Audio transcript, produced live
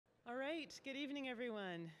All right, good evening,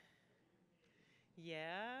 everyone.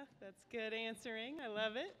 Yeah, that's good answering. I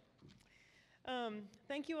love it.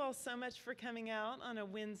 Thank you all so much for coming out on a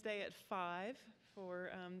Wednesday at 5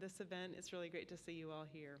 for this event. It's really great to see you all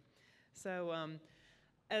here. So,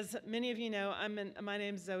 as many of you know, my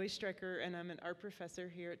name's Zoe Strecker, and I'm an art professor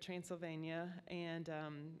here at Transylvania. And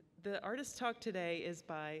the artist talk today is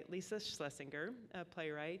by Lisa Schlesinger, a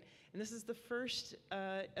playwright. And this is the first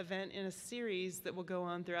event in a series that will go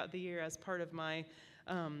on throughout the year as part of my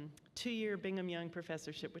 2-year Bingham Young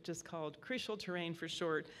professorship, which is called Crucial Terrain for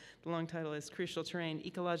short. The long title is Crucial Terrain: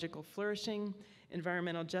 Ecological Flourishing,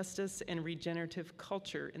 Environmental Justice, and Regenerative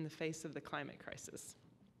Culture in the Face of the Climate Crisis.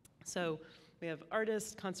 So we have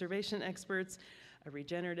artists, conservation experts, a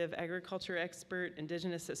regenerative agriculture expert,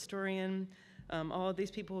 indigenous historian. All of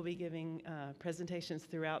these people will be giving presentations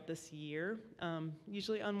throughout this year,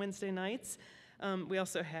 usually on Wednesday nights. We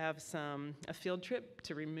also have a field trip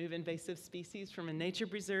to remove invasive species from a nature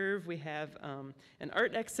preserve. We have an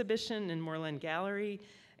art exhibition in Moreland Gallery,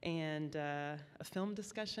 and a film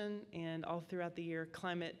discussion, and all throughout the year,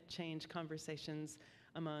 climate change conversations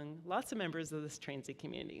among lots of members of this transy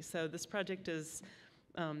community. So this project is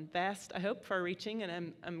vast, I hope, far-reaching,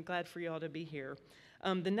 and I'm glad for you all to be here.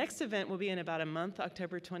 The next event will be in about a month,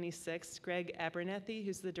 October 26th. Greg Abernathy,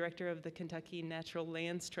 who's the director of the Kentucky Natural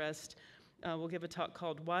Lands Trust, will give a talk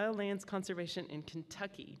called Wildlands Conservation in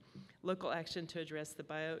Kentucky, Local Action to Address the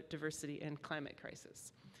Biodiversity and Climate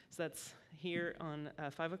Crisis. So that's here on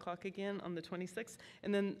 5 o'clock again on the 26th.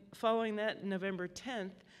 And then following that, November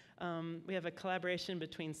 10th, we have a collaboration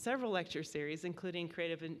between several lecture series, including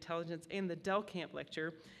Creative Intelligence and the Del Camp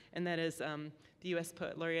Lecture, and that is the U.S.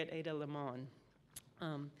 Poet Laureate Ada Limon.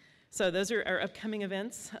 So those are our upcoming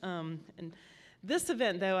events. And this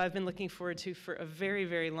event, though, I've been looking forward to for a very,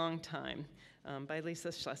 very long time, by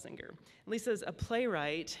Lisa Schlesinger. Lisa is a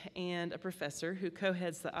playwright and a professor who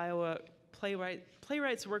co-heads the Iowa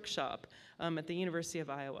Playwrights Workshop at the University of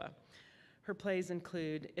Iowa. Her plays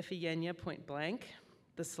include Iphigenia Point Blank,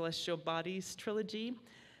 The Celestial Bodies trilogy,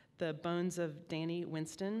 The Bones of Danny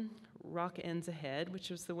Winston, Rock Ends Ahead, which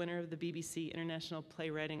was the winner of the BBC International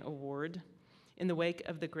Playwriting Award, In the Wake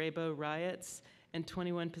of the Graybow Riots, and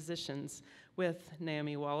 21 Positions, with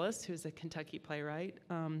Naomi Wallace, who's a Kentucky playwright,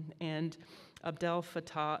 and Abdel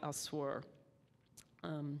Fattah AbuSrour.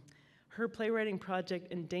 Her playwriting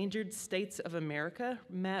project, Endangered States of America,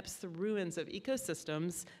 maps the ruins of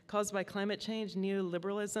ecosystems caused by climate change,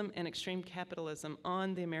 neoliberalism, and extreme capitalism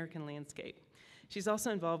on the American landscape. She's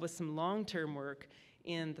also involved with some long-term work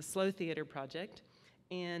in the Slow Theater Project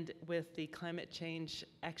and with the Climate Change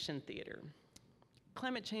Action Theater.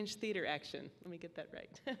 Climate Change Theater Action, let me get that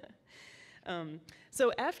right.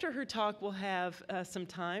 So after her talk, we'll have some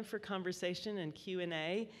time for conversation and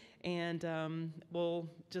Q&A, and we'll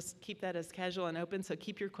just keep that as casual and open, so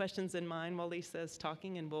keep your questions in mind while Lisa is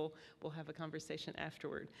talking, and we'll have a conversation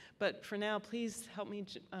afterward. But for now, please help me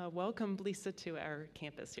welcome Lisa to our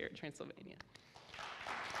campus here at Transylvania.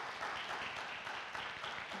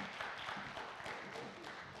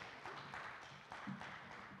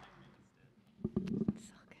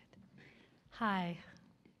 So good. Hi.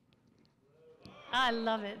 I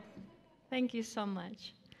love it. Thank you so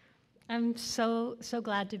much. I'm so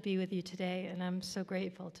glad to be with you today, and I'm so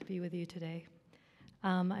grateful to be with you today.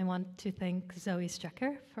 I want to thank Zoe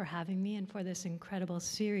Strecker for having me and for this incredible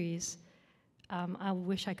series. I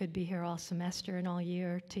wish I could be here all semester and all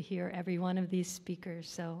year to hear every one of these speakers,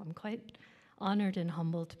 so I'm quite honored and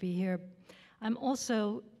humbled to be here. I'm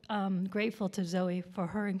also grateful to Zoe for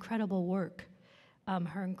her incredible work,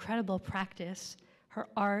 her incredible practice, her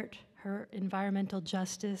art, her environmental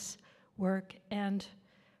justice work, and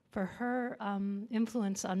for her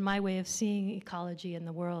influence on my way of seeing ecology in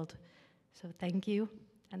the world. So thank you,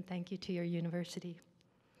 and thank you to your university.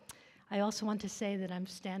 I also want to say that I'm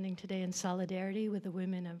standing today in solidarity with the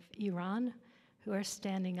women of Iran who are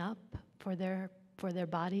standing up for their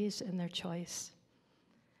bodies and their choice.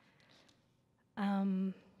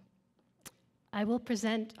 I will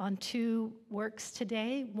present on 2 works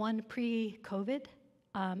today, one pre-COVID,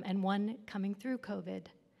 and one coming through COVID.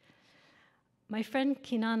 My friend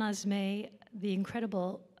Kinan Azmeh, the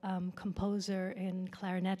incredible composer and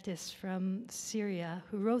clarinetist from Syria,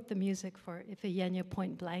 who wrote the music for Iphigenia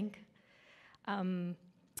Point Blank,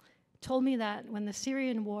 told me that when the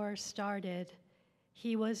Syrian war started,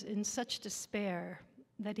 he was in such despair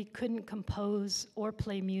that he couldn't compose or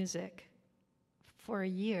play music for a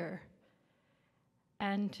year.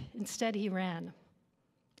 And instead he ran,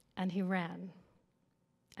 and he ran,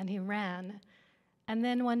 and he ran. And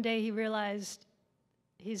then one day he realized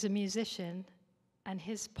he's a musician, and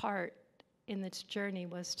his part in its journey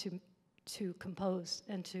was to compose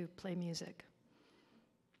and to play music.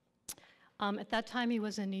 At that time, he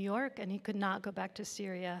was in New York, and he could not go back to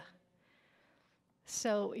Syria.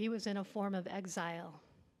 So he was in a form of exile.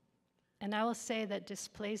 And I will say that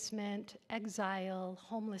displacement, exile,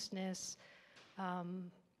 homelessness,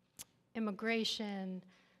 immigration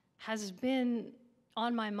has been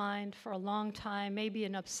on my mind for a long time, maybe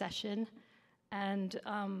an obsession. And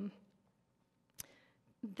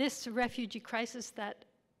this refugee crisis that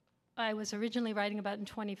I was originally writing about in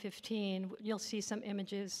 2015, you'll see some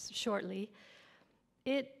images shortly,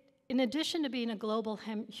 in addition to being a global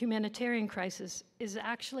humanitarian crisis, is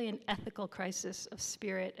actually an ethical crisis of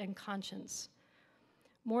spirit and conscience.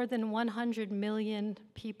 More than 100 million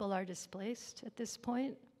people are displaced at this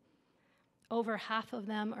point. Over half of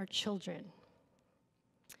them are children.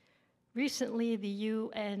 Recently, the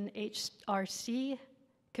UNHRC,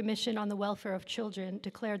 Commission on the Welfare of Children,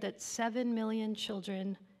 declared that 7 million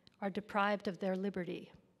children are deprived of their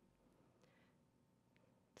liberty.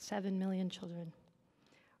 7 million children.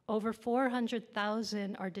 Over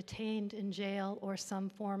 400,000 are detained in jail or some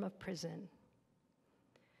form of prison.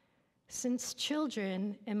 Since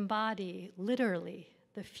children embody, literally,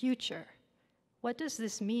 the future, what does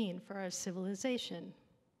this mean for our civilization?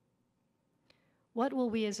 What will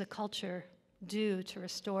we as a culture do to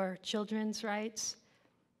restore children's rights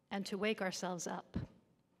and to wake ourselves up?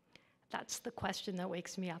 That's the question that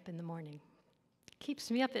wakes me up in the morning.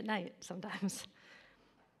 Keeps me up at night sometimes.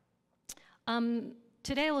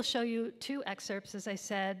 Today I will show you 2 excerpts, as I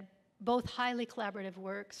said, both highly collaborative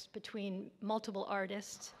works between multiple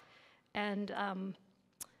artists. And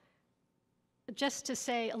just to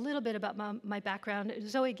say a little bit about my background,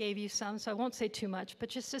 Zoe gave you some, so I won't say too much, but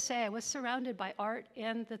just to say I was surrounded by art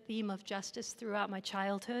and the theme of justice throughout my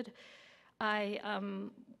childhood. I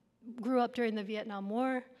grew up during the Vietnam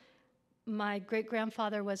War. My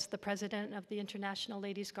great-grandfather was the president of the International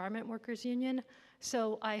Ladies Garment Workers Union,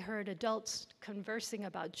 so I heard adults conversing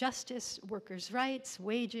about justice, workers' rights,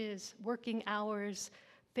 wages, working hours,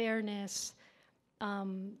 fairness.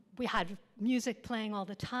 We had music playing all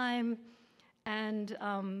the time, and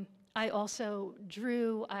I also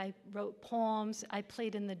drew, I wrote poems, I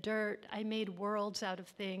played in the dirt, I made worlds out of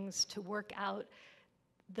things to work out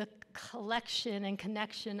the collection and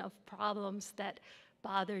connection of problems that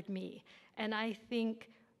bothered me. And I think,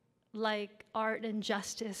 like art and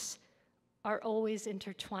justice are always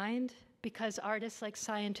intertwined, because artists, like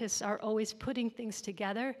scientists, are always putting things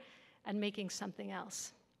together and making something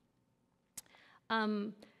else.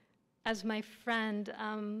 As my friend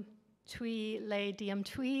Thuy Le Diem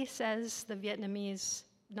Thuy says, the Vietnamese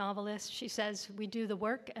novelist, she says, we do the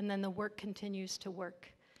work and then the work continues to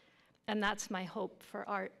work. And that's my hope for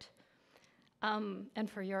art, and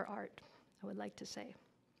for your art, I would like to say.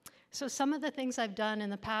 So some of the things I've done in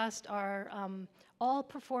the past are all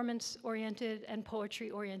performance-oriented and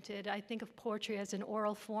poetry-oriented. I think of poetry as an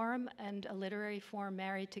oral form and a literary form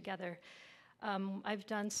married together. I've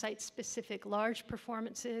done site-specific large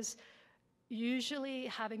performances, usually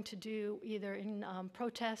having to do either in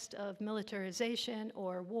protest of militarization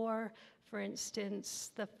or war. For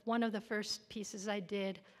instance, one of the first pieces I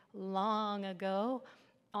did long ago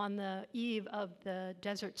on the eve of the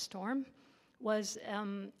Desert Storm was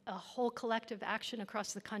a whole collective action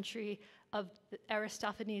across the country of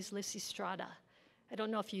Aristophanes' Lysistrata. I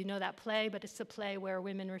don't know if you know that play, but it's a play where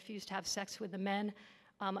women refuse to have sex with the men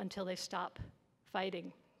until they stop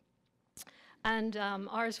fighting. And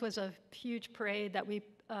ours was a huge parade that we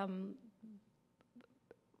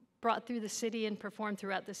brought through the city and performed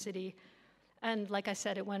throughout the city. And like I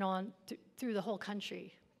said, it went on through the whole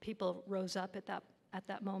country. People rose up at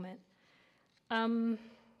that moment.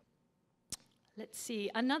 Let's see,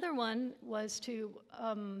 another one was to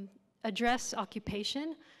address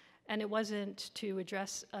occupation, and it wasn't to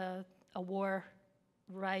address a war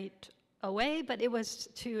right away, but it was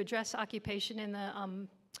to address occupation in the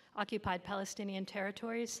occupied Palestinian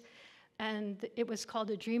territories. And it was called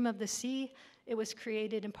A Dream of the Sea. It was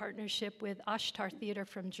created in partnership with Ashtar Theater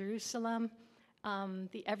from Jerusalem,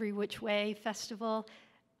 the Every Which Way Festival,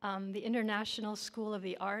 the International School of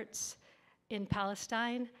the Arts in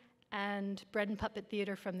Palestine, and Bread and Puppet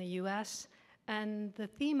Theater from the US. And the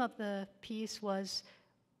theme of the piece was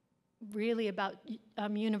really about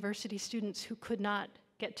university students who could not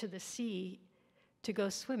get to the sea to go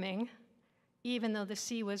swimming, even though the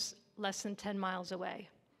sea was less than 10 miles away,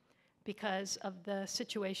 because of the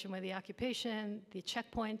situation with the occupation, the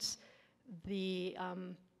checkpoints, the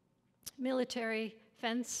military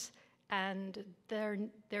fence, and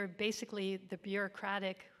they're basically the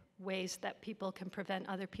bureaucratic ways that people can prevent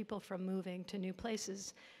other people from moving to new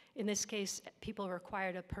places. In this case, people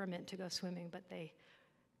required a permit to go swimming, but they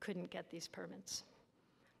couldn't get these permits.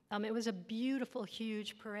 It was a beautiful,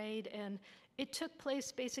 huge parade, and it took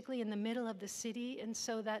place basically in the middle of the city, and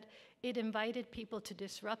so that it invited people to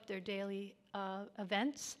disrupt their daily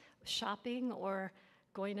events, shopping or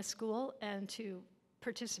going to school, and to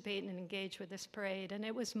participate and engage with this parade. And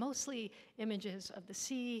it was mostly images of the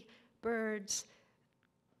sea, birds,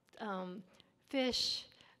 fish,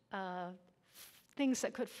 things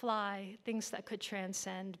that could fly, things that could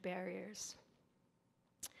transcend barriers.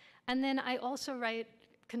 And then I also write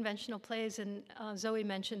conventional plays, and Zoe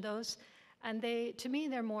mentioned those. And to me,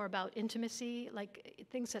 they're more about intimacy, like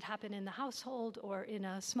things that happen in the household or in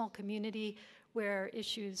a small community where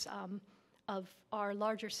issues of our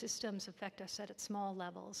larger systems affect us at small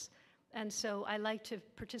levels. And so I like to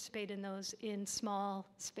participate in those in small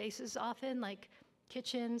spaces often, like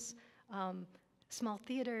kitchens, small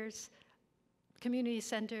theaters, community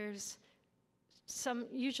centers, some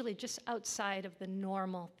usually just outside of the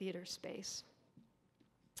normal theater space.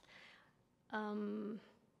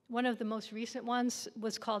 One of the most recent ones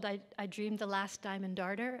was called I Dreamed the Last Diamond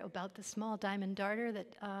Darter, about the small diamond darter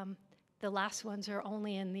that the last ones are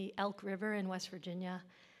only in the Elk River in West Virginia,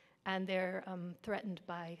 and they're threatened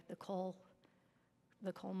by the coal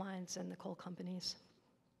mines and the coal companies.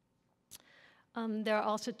 There are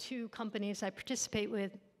also two companies I participate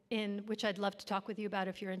in which I'd love to talk with you about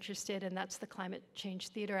if you're interested, and that's the Climate Change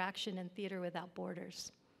Theater Action and Theater Without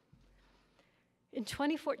Borders. In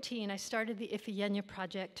 2014, I started the Iphigenia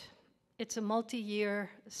Project. It's a multi-year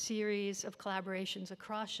series of collaborations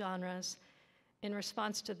across genres in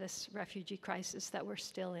response to this refugee crisis that we're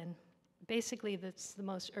still in. Basically, that's the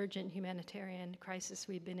most urgent humanitarian crisis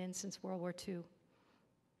we've been in since World War II.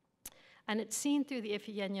 And it's seen through the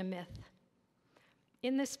Iphigenia myth.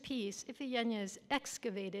 In this piece, Iphigenia is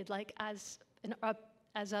excavated like as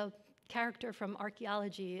a character from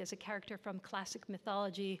archaeology, as a character from classic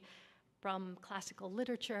mythology, from classical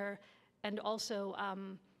literature, and also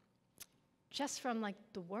just from like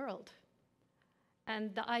the world.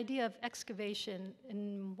 And the idea of excavation,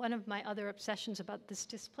 and one of my other obsessions about this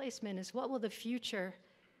displacement, is what will the future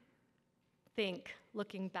think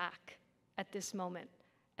looking back at this moment?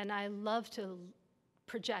 And I love to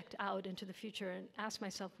project out into the future and ask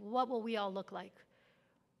myself, what will we all look like?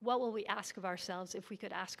 What will we ask of ourselves if we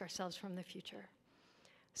could ask ourselves from the future?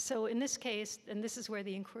 So in this case, and this is where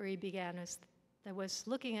the inquiry began, I was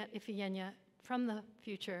looking at Iphigenia from the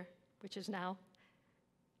future, which is now,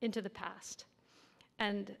 into the past.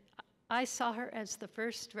 And I saw her as the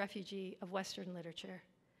first refugee of Western literature,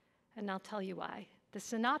 and I'll tell you why. The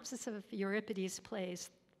synopsis of Euripides' plays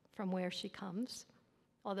from where she comes,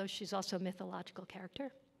 although she's also a mythological character.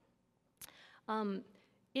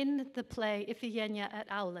 In the play Iphigenia at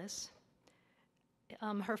Aulis,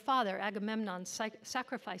 her father, Agamemnon,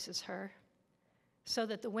 sacrifices her so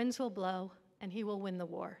that the winds will blow and he will win the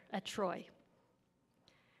war at Troy.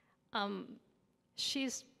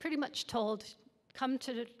 She's pretty much told, come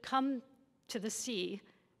to the sea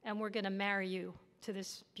and we're going to marry you to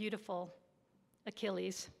this beautiful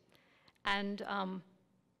Achilles. And,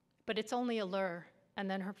 but it's only a lure. And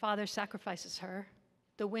then her father sacrifices her.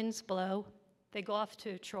 The winds blow. They go off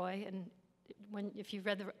to Troy, and if you've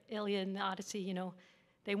read the Iliad and the Odyssey, you know,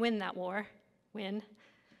 they win that war,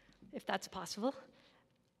 if that's possible.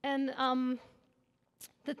 And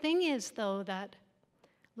the thing is, though, that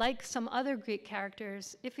like some other Greek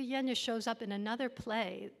characters, Iphigenia shows up in another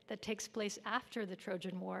play that takes place after the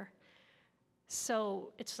Trojan War.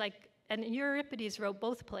 So it's like, and Euripides wrote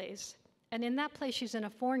both plays, and in that play she's in a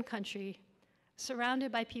foreign country, surrounded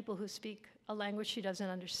by people who speak a language she doesn't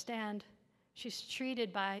understand. She's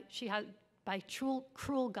treated by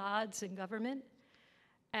cruel gods and government,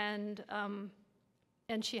 and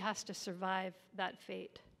she has to survive that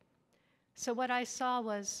fate. So what I saw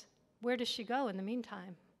was, where does she go in the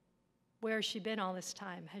meantime? Where has she been all this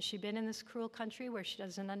time? Has she been in this cruel country where she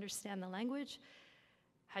doesn't understand the language?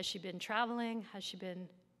 Has she been traveling? Has she been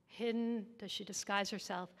hidden? Does she disguise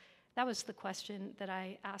herself? That was the question that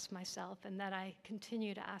I asked myself, and that I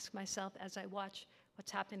continue to ask myself as I watch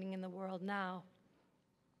what's happening in the world now.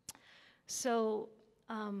 So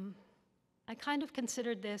I kind of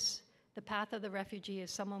considered this, the path of the refugee,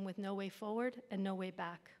 as someone with no way forward and no way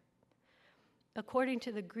back. According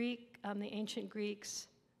to the ancient Greeks,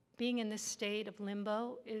 being in this state of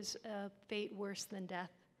limbo is a fate worse than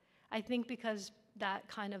death. I think because that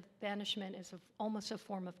kind of banishment is almost a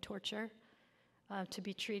form of torture, to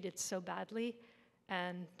be treated so badly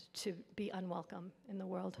and to be unwelcome in the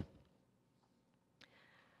world.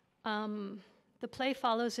 The play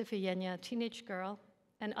follows Iphigenia, a teenage girl,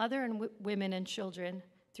 and other women and children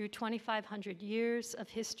through 2,500 years of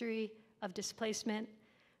history of displacement,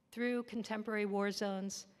 through contemporary war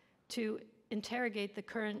zones, to interrogate the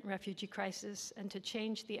current refugee crisis and to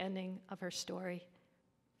change the ending of her story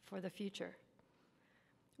for the future.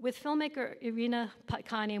 With filmmaker Irina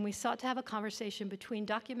Patkanian, we sought to have a conversation between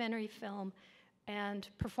documentary film and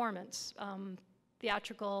performance,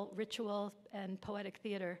 theatrical, ritual, and poetic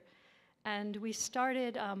theater. And we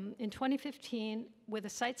started in 2015 with a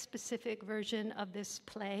site-specific version of this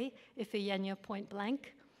play, Iphigenia Point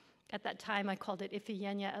Blank. At that time, I called it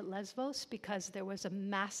Iphigenia at Lesbos because there was a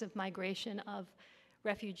massive migration of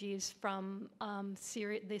refugees from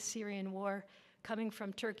the Syrian war coming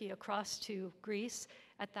from Turkey across to Greece.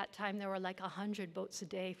 At that time, there were like 100 boats a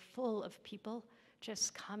day full of people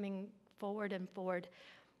just coming forward and forward.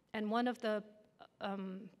 And one of the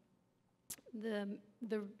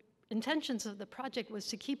intentions of the project was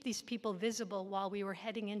to keep these people visible while we were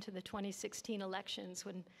heading into the 2016 elections,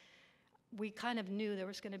 when we kind of knew there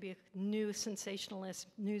was going to be a new sensationalist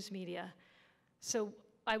news media. So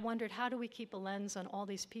I wondered, how do we keep a lens on all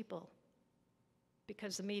these people?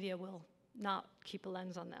 Because the media will not keep a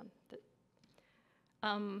lens on them.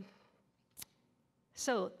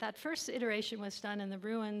 So that first iteration was done in the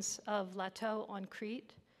ruins of Lato on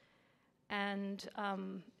Crete, and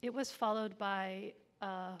it was followed by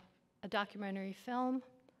a documentary film,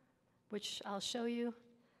 which I'll show you,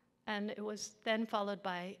 and it was then followed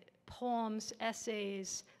by poems,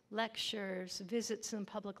 essays, lectures, visits in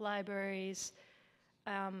public libraries,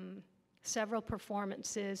 several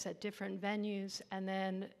performances at different venues, and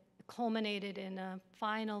then culminated in a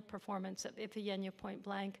final performance of Iphigenia Point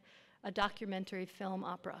Blank, a documentary film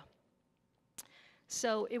opera.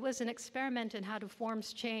 So it was an experiment in how do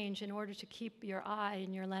forms change in order to keep your eye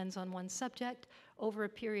and your lens on one subject over a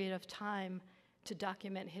period of time to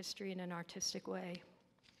document history in an artistic way.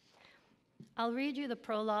 I'll read you the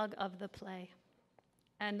prologue of the play.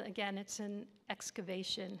 And again, it's an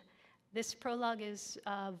excavation. This prologue is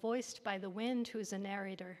voiced by the wind, who is a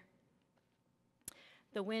narrator.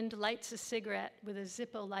 The wind lights a cigarette with a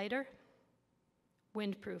Zippo lighter,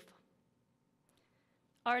 windproof.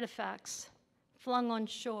 Artifacts flung on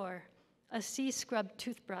shore, a sea-scrubbed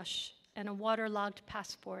toothbrush and a waterlogged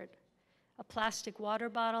passport, a plastic water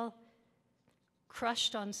bottle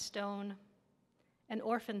crushed on stone, an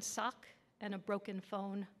orphan sock and a broken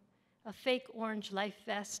phone, a fake orange life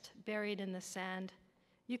vest buried in the sand.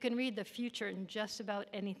 You can read the future in just about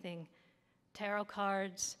anything. Tarot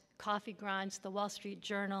cards, coffee grinds, the Wall Street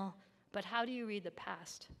Journal, but how do you read the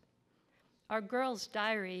past? Our girl's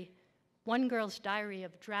diary, one girl's diary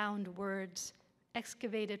of drowned words,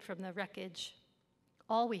 excavated from the wreckage.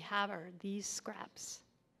 All we have are these scraps.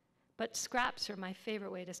 But scraps are my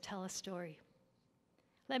favorite way to tell a story.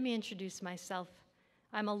 Let me introduce myself.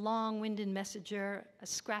 I'm a long-winded messenger, a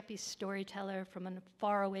scrappy storyteller from a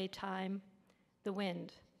faraway time, the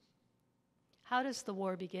wind. How does the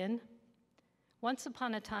war begin? Once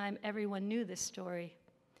upon a time, everyone knew this story,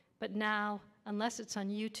 but now, unless it's on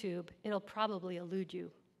YouTube, it'll probably elude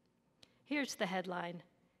you. Here's the headline.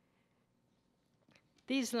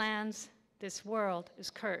 These lands, this world is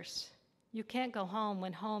cursed. You can't go home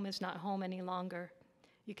when home is not home any longer.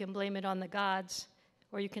 You can blame it on the gods,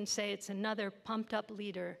 or you can say it's another pumped-up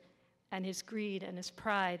leader and his greed and his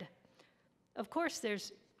pride. Of course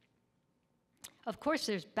there's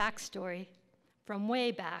backstory from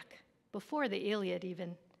way back, before the Iliad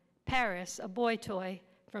even. Paris, a boy toy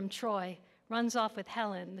from Troy, runs off with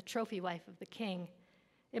Helen, the trophy wife of the king.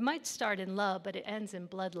 It might start in love, but it ends in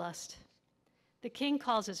bloodlust. The king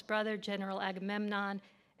calls his brother, General Agamemnon,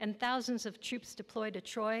 and thousands of troops deploy to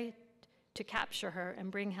Troy to capture her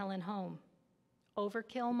and bring Helen home.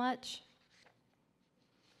 Overkill much?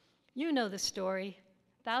 You know the story.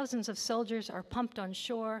 Thousands of soldiers are pumped on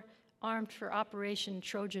shore, armed for Operation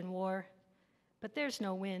Trojan War. But there's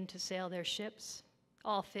no wind to sail their ships,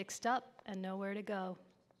 all fixed up and nowhere to go.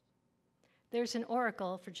 There's an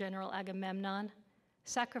oracle for General Agamemnon.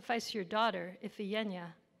 Sacrifice your daughter, Iphigenia.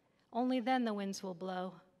 Only then the winds will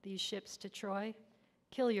blow these ships to Troy.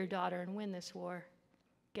 Kill your daughter and win this war.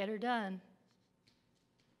 Get her done.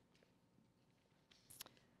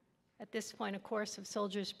 At this point, a chorus of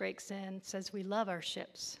soldiers breaks in, says, we love our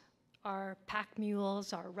ships, our pack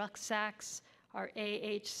mules, our rucksacks, our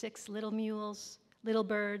AH-6 little mules, little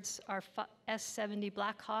birds, our S-70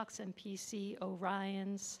 Blackhawks and PC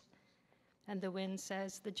Orions. And the wind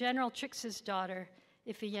says, the general tricks his daughter,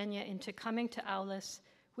 Iphigenia, into coming to Aulis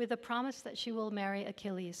with a promise that she will marry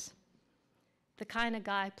Achilles, the kind of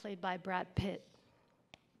guy played by Brad Pitt.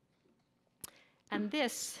 And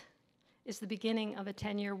this is the beginning of a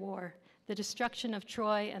 10-year war. the destruction of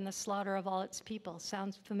Troy and the slaughter of all its people.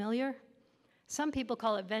 Sounds familiar? Some people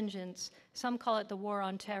call it vengeance. Some call it the war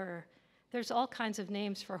on terror. There's all kinds of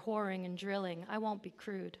names for whoring and drilling. I won't be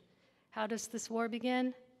crude. How does this war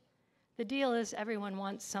begin? The deal is everyone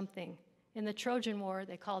wants something. In the Trojan War,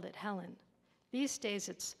 they called it Helen. These days,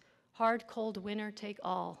 it's hard, cold winter, take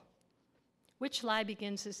all. Which lie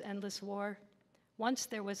begins this endless war? Once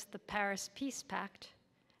there was the Paris Peace Pact.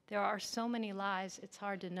 There are so many lies, it's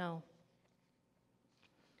hard to know.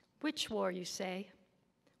 Which war, you say?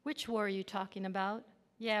 Which war are you talking about?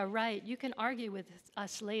 Yeah, right, you can argue with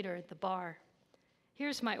us later at the bar.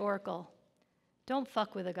 Here's my oracle. Don't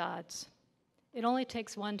fuck with the gods. It only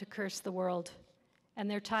takes one to curse the world, and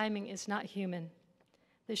their timing is not human.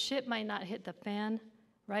 The shit might not hit the fan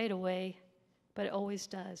right away, but it always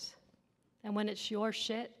does. And when it's your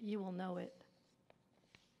shit, you will know it.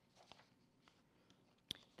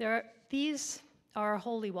 These are our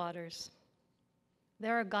holy waters.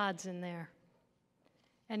 There are gods in there.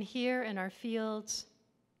 And here in our fields,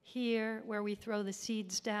 here where we throw the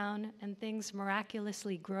seeds down and things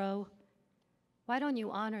miraculously grow, why don't you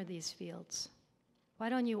honor these fields? Why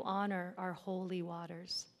don't you honor our holy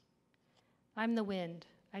waters? I'm the wind.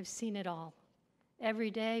 I've seen it all. Every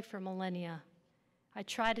day for millennia. I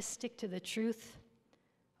try to stick to the truth.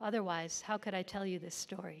 Otherwise, how could I tell you this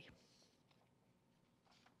story?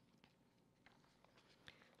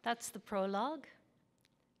 That's the prologue.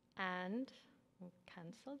 And we'll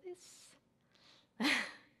cancel this.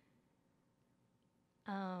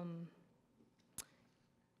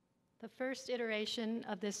 The first iteration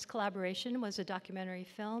of this collaboration was a documentary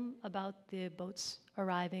film about the boats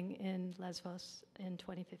arriving in Lesbos in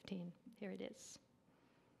 2015. Here it is.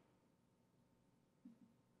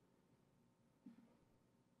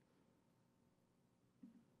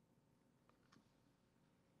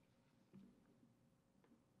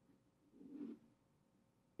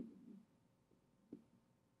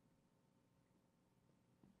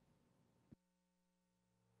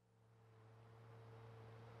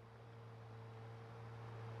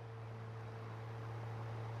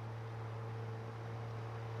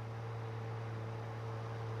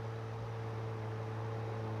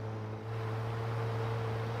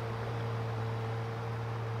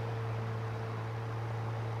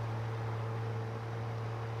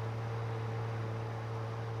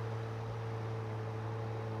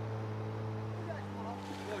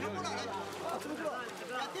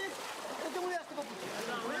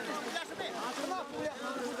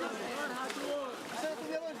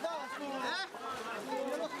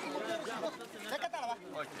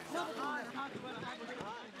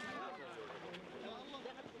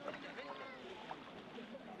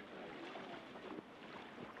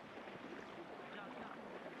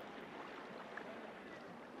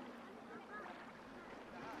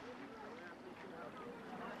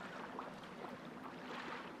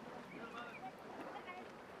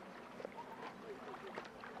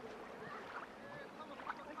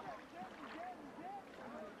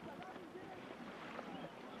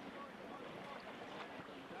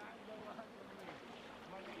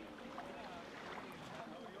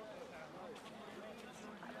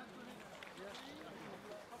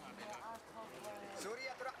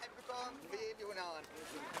 سوريا ترحب بكم في اليونان.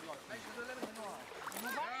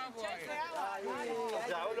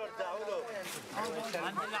 ارجعوا له ارجعوا له.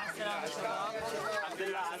 الحمد لله على السلامة. الحمد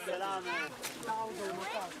لله على السلامة. الحمد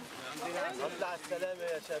لله على السلامة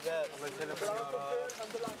يا شباب. الله يسلمك.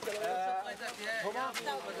 الحمد لله على السلامة.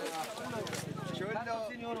 شو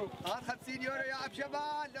انه؟ هات 50 يورو يا اب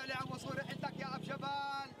شبال، لو عم وصول ريحتك يا اب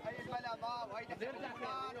شبال، هي الملامة وهي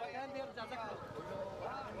الكمان وهي يرجع ذكر.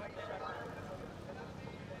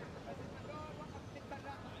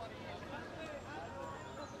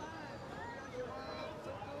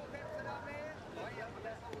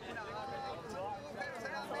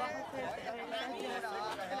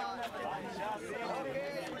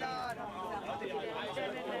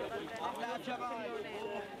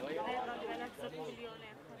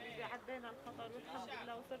 عدينا الخطر والحمد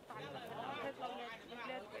لله وصرت على حطيت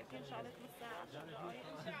الاولاد واقفين شغلة نص ساعة 10 دقايق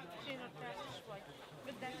مشان ارتاح شوي.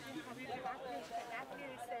 بدك شي حبيبي ابعت لي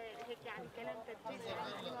رسالة هيك يعني كلام تدريجي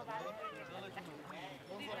عندي ما بعرف اذا بدك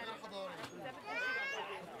شي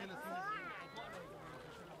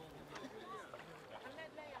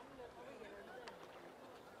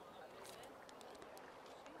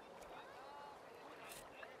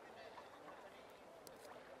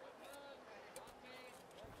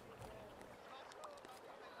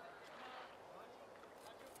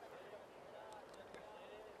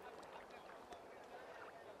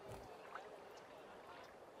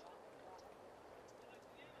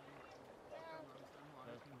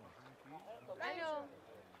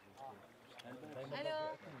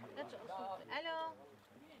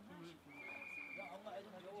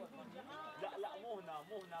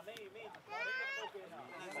مو هنا مين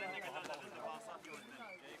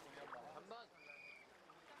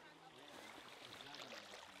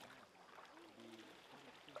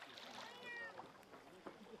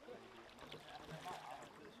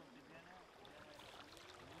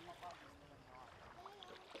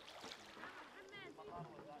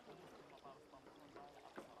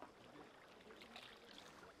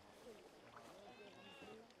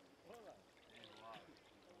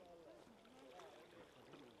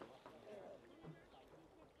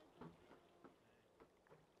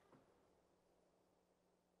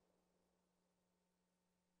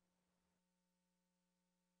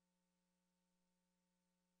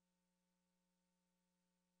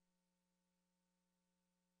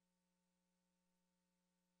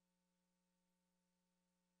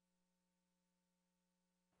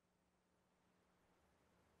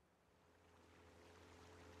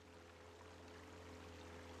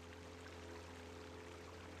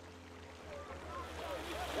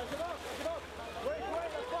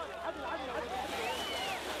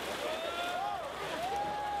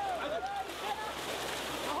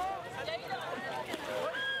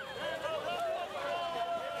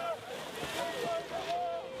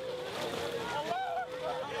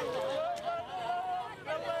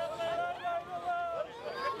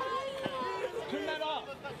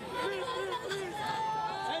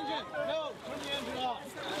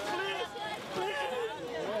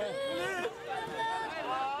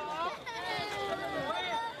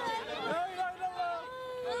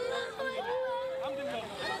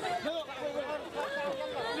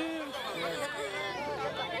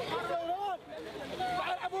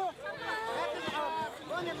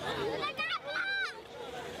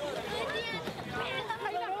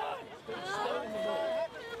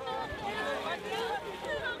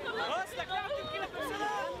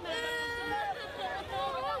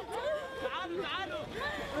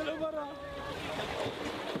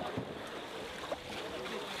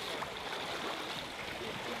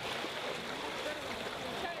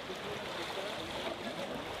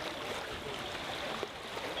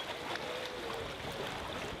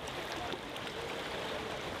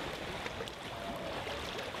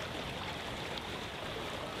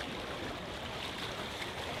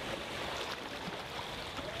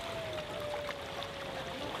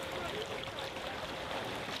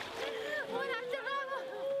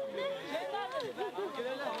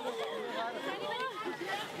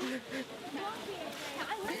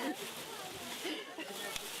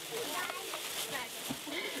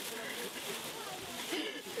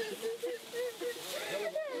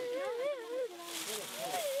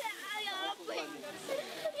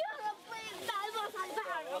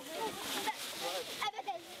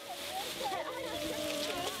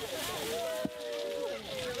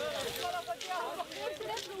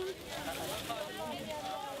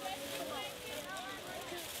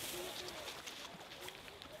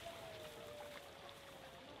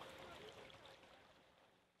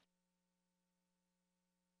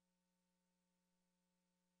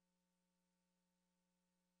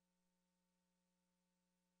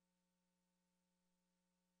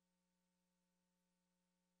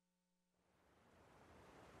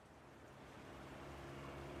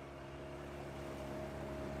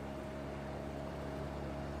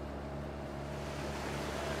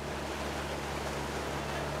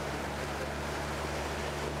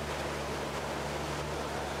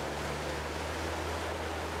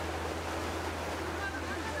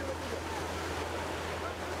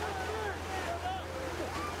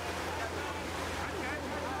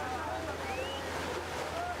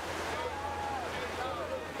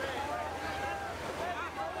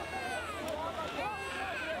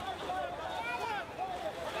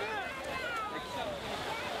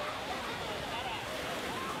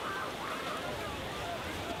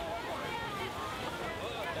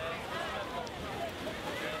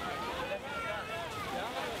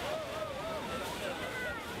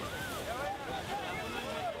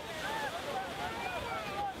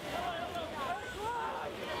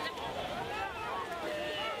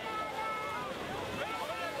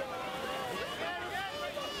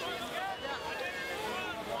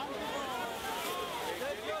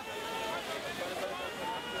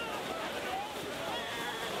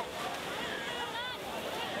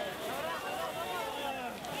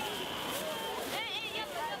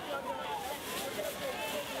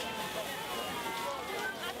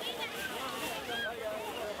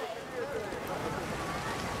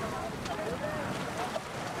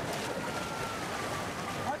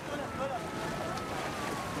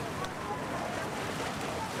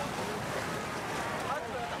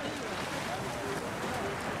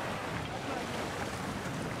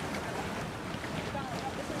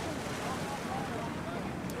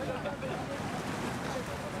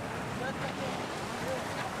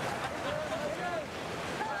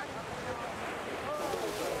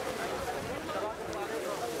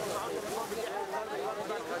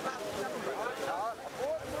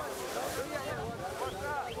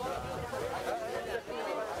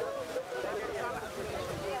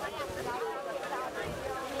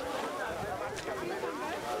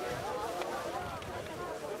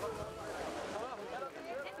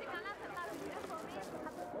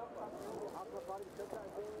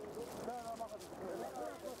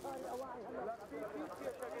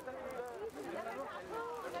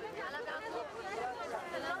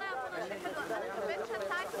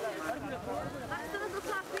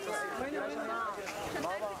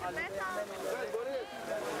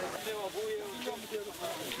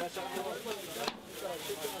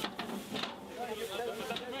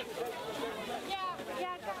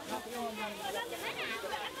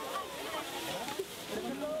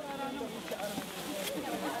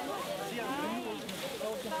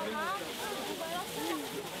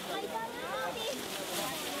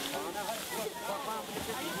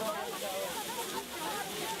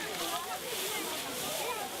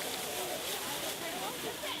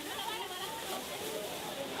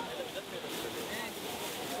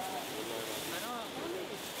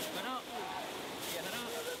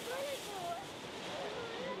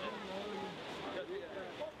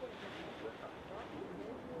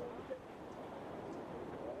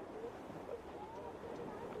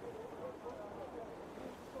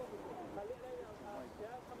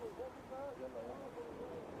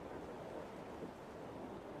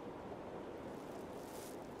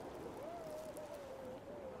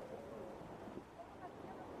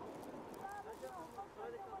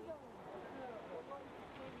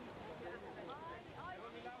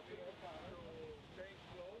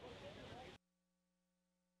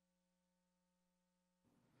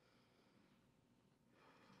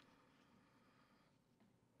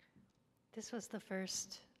This was the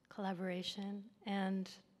first collaboration, and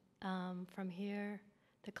from here,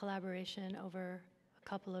 the collaboration over a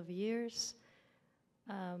couple of years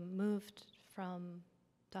moved from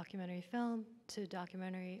documentary film to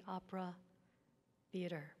documentary opera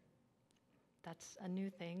theater. That's a new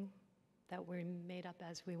thing that we made up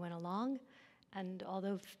as we went along, and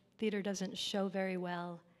although theater doesn't show very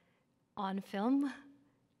well on film,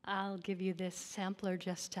 I'll give you this sampler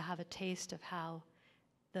just to have a taste of how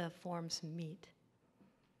the forms meet.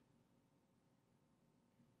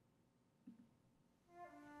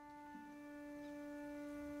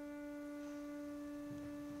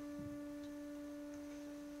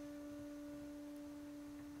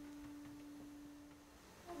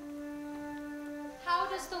 How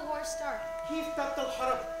does the war start?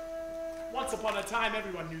 Once upon a time,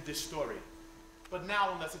 everyone knew this story. But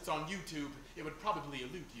now, unless it's on YouTube, it would probably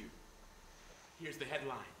elude you. Here's the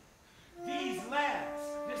headline. These lands,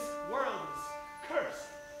 this world is cursed,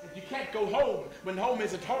 and you can't go home when home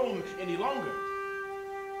isn't home any longer.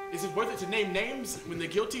 Is it worth it to name names when the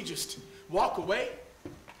guilty just walk away?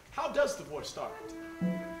 How does the war start?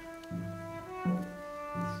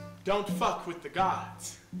 Don't fuck with the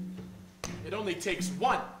gods. It only takes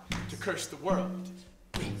one to curse the world.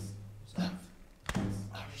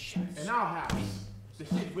 In our house, the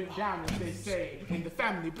shit went down, as they say, in the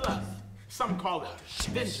family blood. Some call it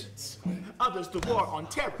vengeance, others the war on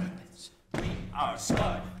terror. Our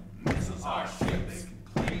scud, missiles, our ships,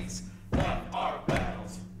 please, love our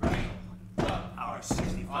battles, love our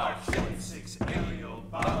 65-46 aerial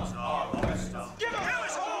bombs, our lifestyle. Give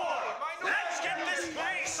us war! Let's get this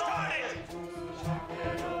play started!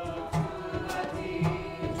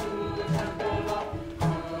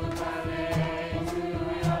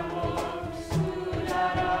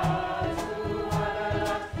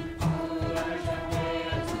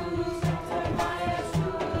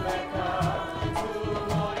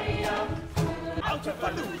 Out of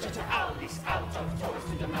Fallujah to Audis, out of Taurus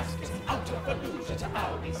to Damascus. Out of Fallujah to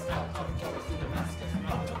Audis, out of Taurus to Damascus.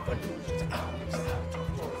 Out of Fallujah to Audis, out of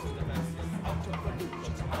Taurus to Damascus. Out of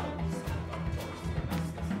Fallujah to Audis,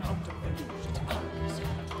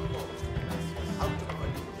 out of Fallujah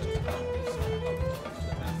to Audis, out of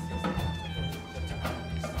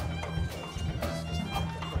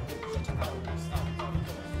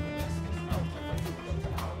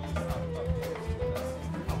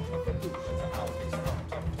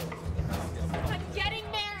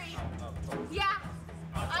Fallujah to Audis,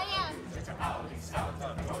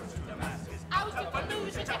 out of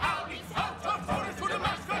Fallujah to Audis, out of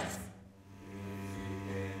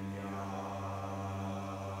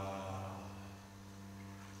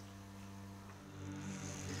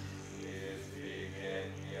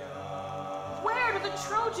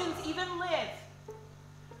Trojans even live?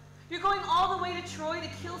 You're going all the way to Troy to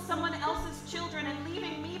kill someone else's children and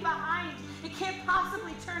leaving me behind. It can't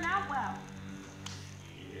possibly turn out well.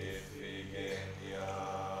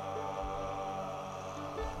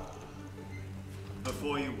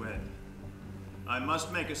 Before you wed, I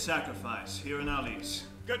must make a sacrifice here in Alice.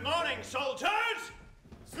 Good morning, soldiers!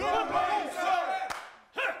 Good morning, sir!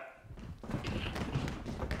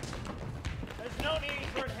 There's no need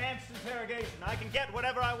for enhanced interrogation. I can get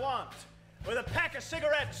whatever I want, with a pack of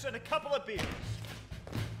cigarettes and a couple of beers.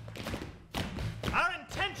 Our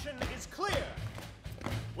intention is clear.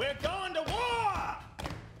 We're going to war!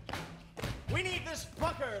 We need this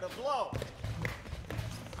fucker to blow.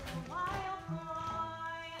 Wild boy,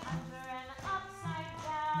 under and upside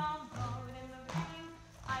down, blowed in the rain.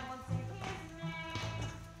 I won't say his name.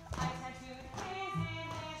 I tattooed his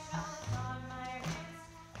initials on my wrist.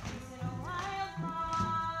 He's a wild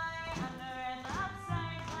boy, under and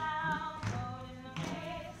upside down, blowed in the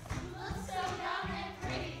rain. You look so young and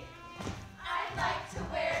pretty. I'd like to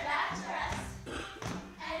wear that dress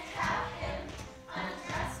and have him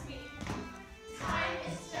undress me. Time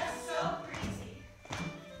is just so breezy.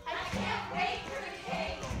 I can't wait for the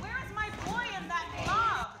king. Where is my boy in that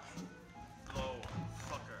mob? Blow,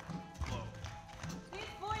 fucker, blow.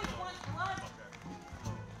 These boys want blood.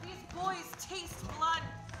 These boys taste blood.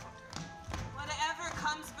 Whatever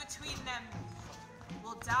comes between them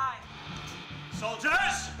will die.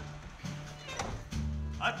 Soldiers!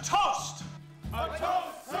 A toast! A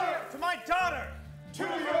toast, sir! To my daughter! To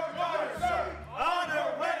your daughter, sir! On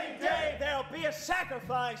her wedding day, there'll be a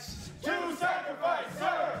sacrifice! To sacrifice,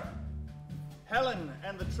 sir! Helen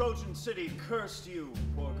and the Trojan city cursed you,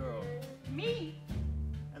 poor girl. Me?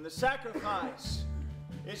 And the sacrifice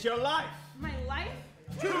is your life. My life?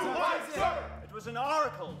 To fight, sir! It was an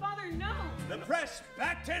oracle. Father, no! The press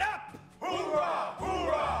backed it up! Hoorah!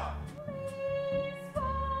 Hoorah! Please,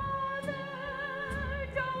 Father,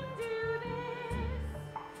 don't do this.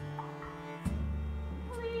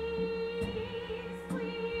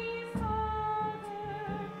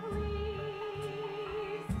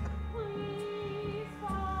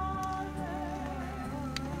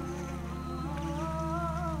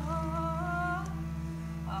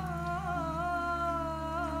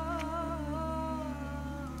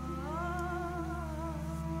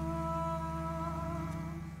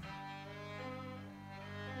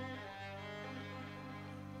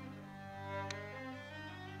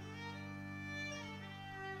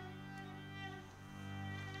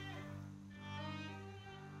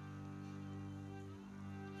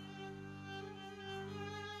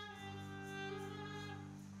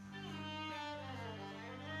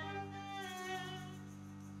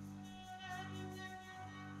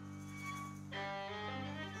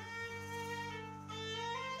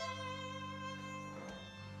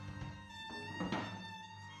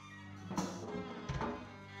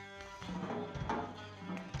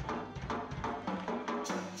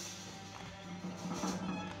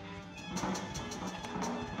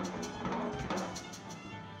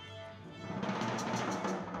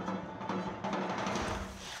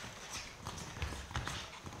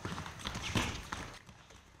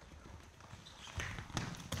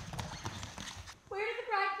 Where did the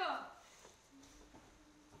bride go?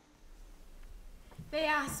 They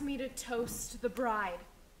asked me to toast the bride.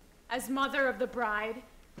 As mother of the bride,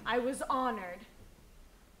 I was honored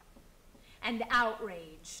and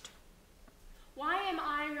outraged. Why am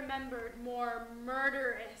I remembered more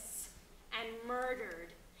murderous and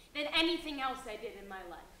murdered than anything else I did in my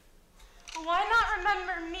life? Why not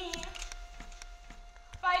remember me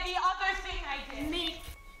by the other thing I did? Make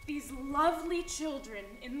these lovely children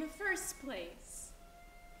in the first place.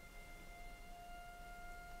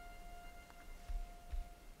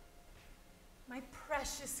 My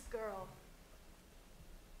precious girl.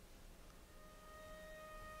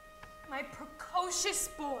 My precocious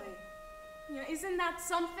boy. You know, isn't that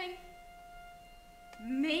something?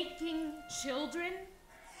 Making children?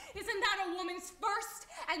 Isn't that a woman's first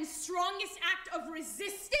and strongest act of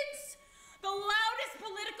resistance? The loudest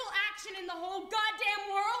political action in the whole goddamn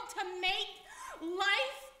world to make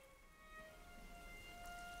life?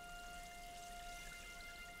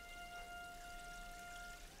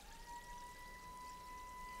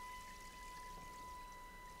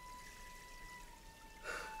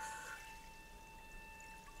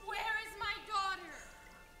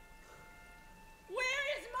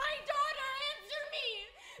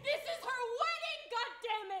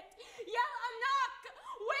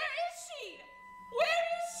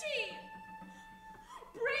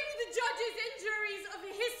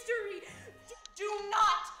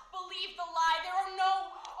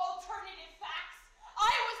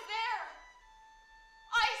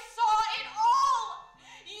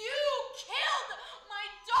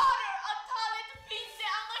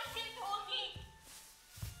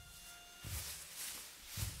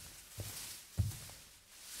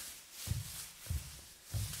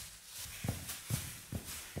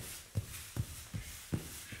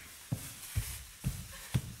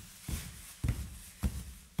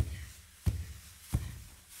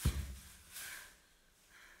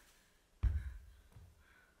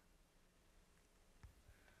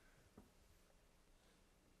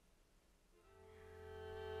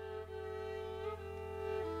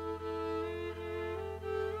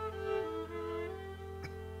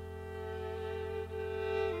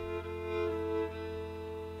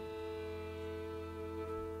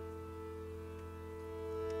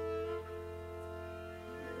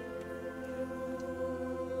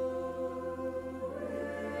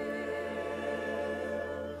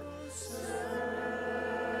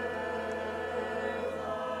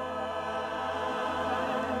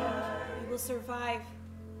 Survive,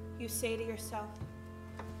 you say to yourself.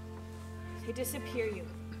 They disappear you,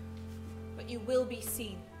 but you will be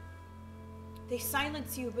seen. They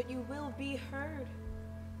silence you, but you will be heard.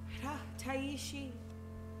 Ra Taishi.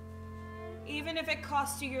 Even if it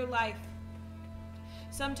costs you your life.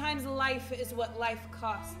 Sometimes life is what life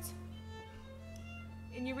costs.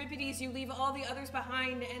 In Euripides, you leave all the others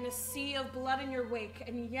behind and a sea of blood in your wake,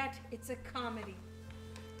 and yet it's a comedy.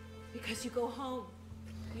 Because you go home.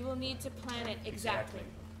 You will need to plan it exactly.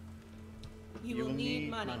 You will need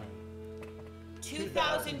money.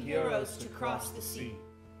 2,000 euros to cross the sea.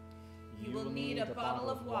 You will need a bottle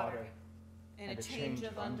of water and a change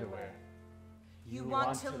of underwear. You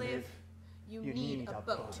want to live, you need a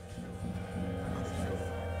boat.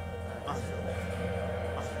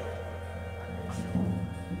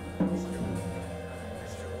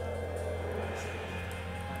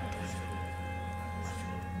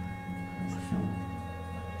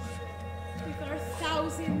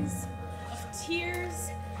 Thousands of tears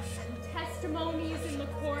and testimonies in the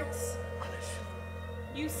courts.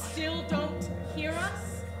 You still don't hear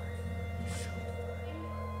us?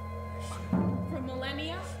 For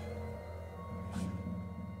millennia?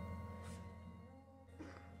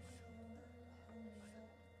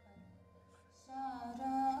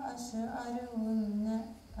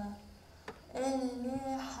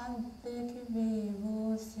 اللي حبك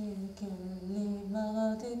بيبوسك اللي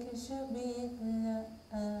بغضك شو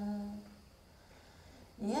بيتلقى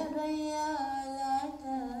يا بياع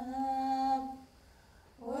العنب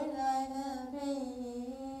والعنبية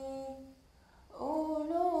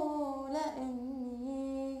قولوا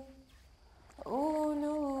لأمي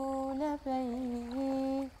قولوا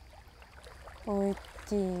لبيي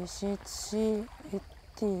والتيشتشي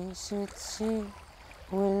التيشتشي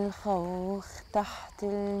والخوخ تحت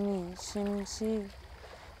المشمشي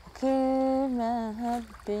وكل ما هب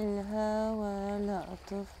الهوى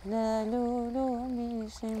لقطف لالولو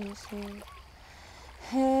مشمشي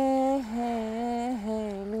هي هي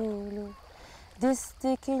هي لولو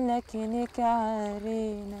دستك لكنك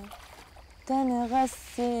عارينا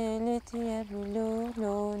تنغسلت يا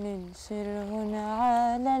بلولو ننشرهن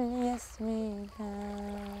على الياسمينة.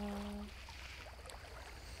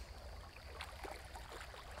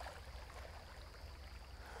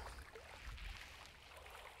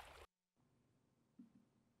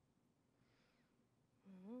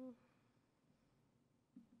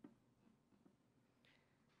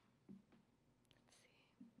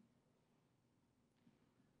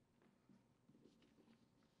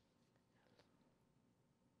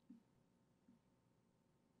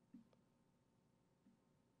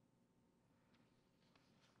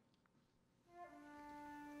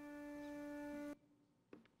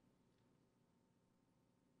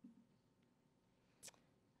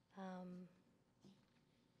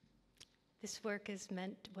 This work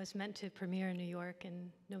was meant to premiere in New York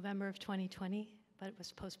in November of 2020, but it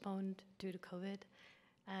was postponed due to COVID.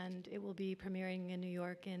 And it will be premiering in New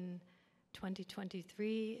York in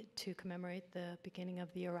 2023 to commemorate the beginning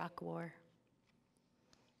of the Iraq War.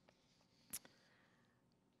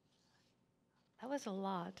 That was a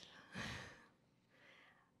lot.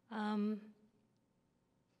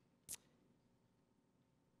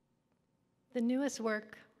 The newest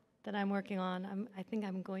work that I'm working on, I think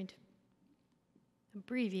I'm going to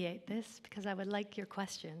abbreviate this because I would like your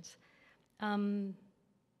questions. The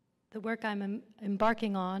work I'm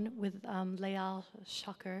embarking on with Lisa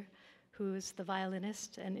Schlesinger, who is the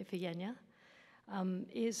violinist, and Iphigenia,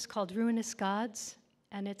 is called Ruinous Gods,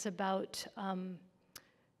 and it's about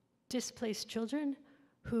displaced children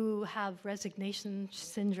who have resignation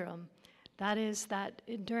syndrome. That is that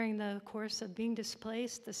during the course of being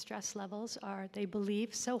displaced, the stress levels are, they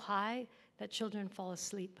believe, so high that children fall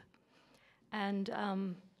asleep. And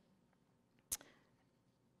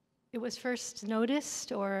it was first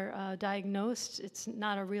noticed or diagnosed, it's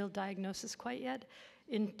not a real diagnosis quite yet,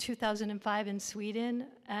 in 2005 in Sweden,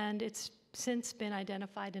 and it's since been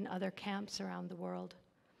identified in other camps around the world.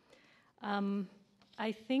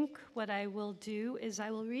 I think what I will do is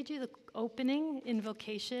I will read you the opening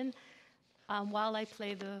invocation while I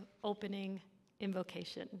play the opening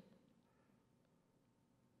invocation.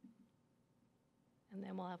 And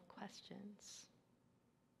then we'll have questions.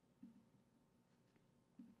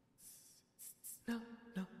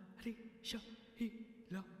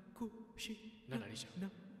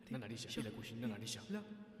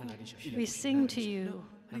 We sing to you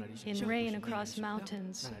in rain across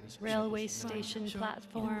mountains, railway station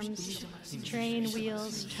platforms, train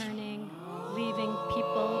wheels turning, leaving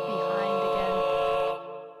people behind again.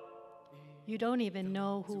 You don't even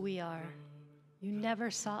know who we are. You never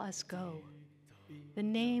saw us go. The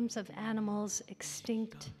names of animals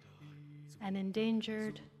extinct and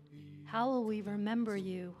endangered, how will we remember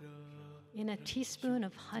you? In a teaspoon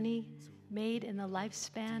of honey made in the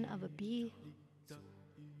lifespan of a bee?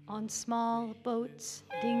 On small boats,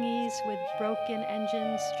 dinghies with broken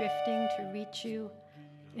engines drifting to reach you,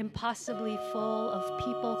 impossibly full of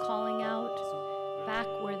people calling out, back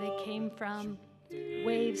where they came from,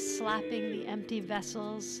 waves slapping the empty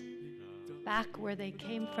vessels, back where they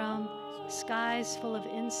came from, skies full of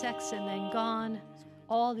insects and then gone,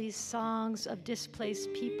 all these songs of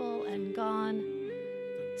displaced people and gone,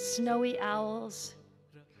 snowy owls,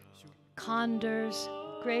 condors,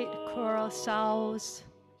 great curassows,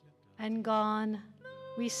 and gone.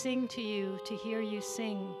 We sing to you to hear you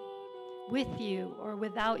sing, with you or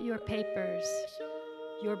without your papers,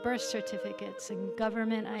 your birth certificates and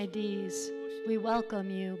government IDs. We welcome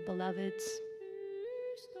you, beloveds.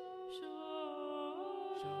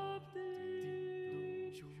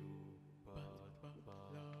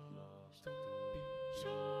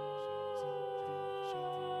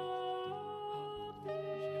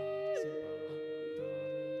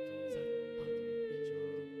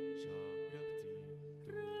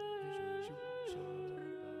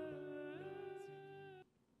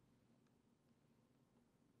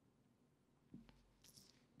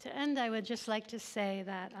 To end, I would just like to say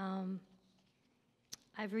that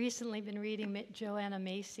I've recently been reading Joanna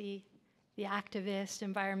Macy, the activist,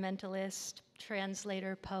 environmentalist,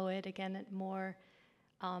 translator, poet, again, more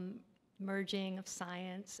merging of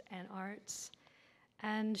science and arts.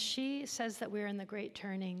 And she says that we're in the Great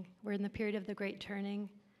Turning. We're in the period of the Great Turning,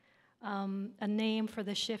 a name for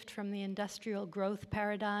the shift from the industrial growth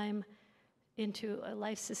paradigm into a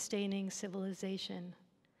life-sustaining civilization.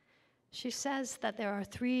 She says that there are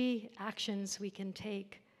 3 actions we can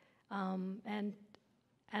take,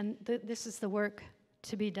 this is the work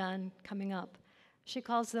to be done coming up. She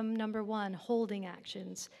calls them, number 1, holding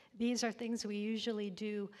actions. These are things we usually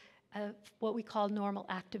do what we call normal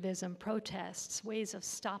activism, protests, ways of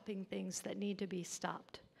stopping things that need to be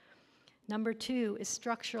stopped. Number 2 is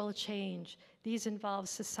structural change. These involve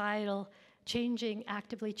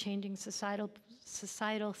actively changing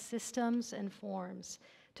societal systems and forms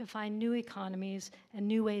to find new economies and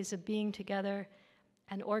new ways of being together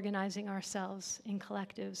and organizing ourselves in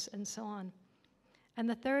collectives and so on. And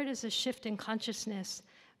the 3rd is a shift in consciousness.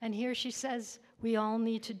 And here she says we all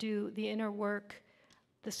need to do the inner work,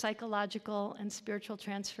 the psychological and spiritual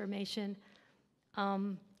transformation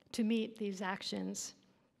to meet these actions.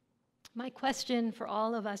 My question for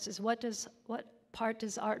all of us is what part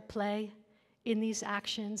does art play in these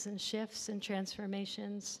actions and shifts and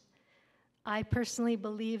transformations? I personally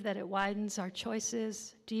believe that it widens our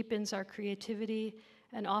choices, deepens our creativity,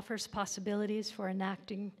 and offers possibilities for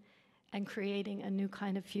enacting and creating a new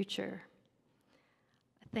kind of future.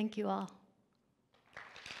 Thank you all.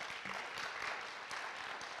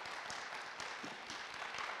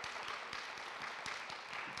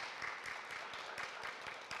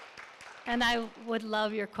 And I would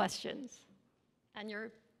love your questions and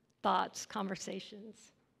your thoughts,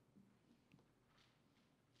 conversations.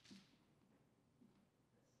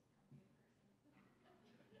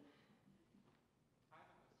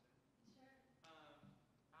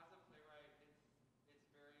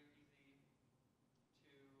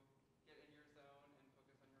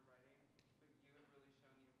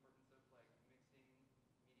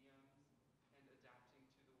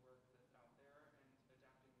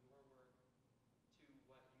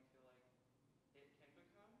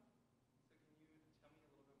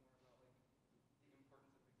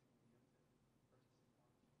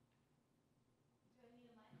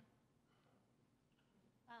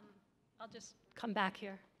 I'll just come back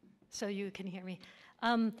here so you can hear me.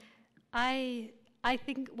 I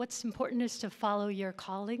think what's important is to follow your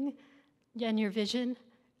calling and your vision,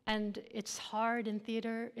 and it's hard in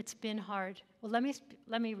theater. It's been hard. Well,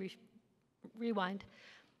 let me rewind.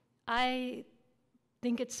 I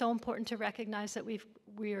think it's so important to recognize that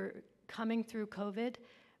we're coming through COVID,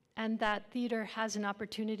 and that theater has an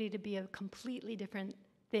opportunity to be a completely different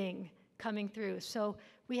thing coming through. So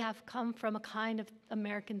we have come from a kind of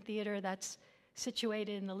American theater that's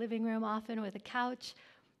situated in the living room often with a couch.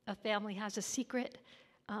 A family has a secret,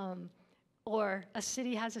 or a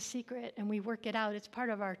city has a secret, and we work it out. It's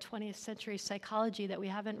part of our 20th century psychology that we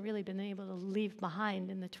haven't really been able to leave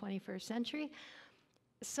behind in the 21st century.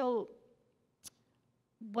 So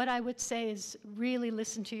what I would say is really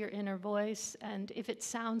listen to your inner voice, and if it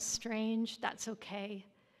sounds strange, that's okay.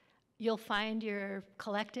 You'll find your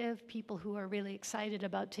collective, people who are really excited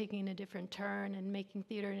about taking a different turn and making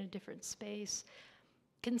theater in a different space.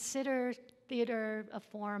 Consider theater a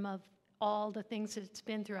form of all the things that it's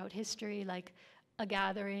been throughout history, like a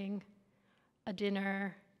gathering, a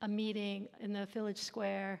dinner, a meeting in the village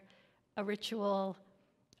square, a ritual,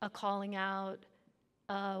 a calling out,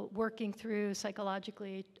 working through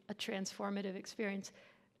psychologically a transformative experience,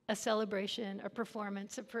 a celebration, a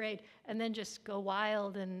performance, a parade, and then just go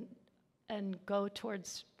wild and go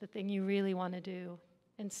towards the thing you really want to do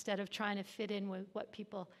instead of trying to fit in with what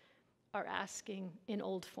people are asking in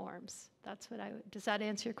old forms. That's what I would, does that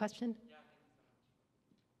answer your question? Yeah.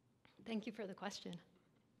 Thank you for the question.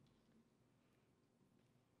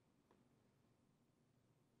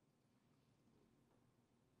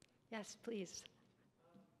 Yes, please.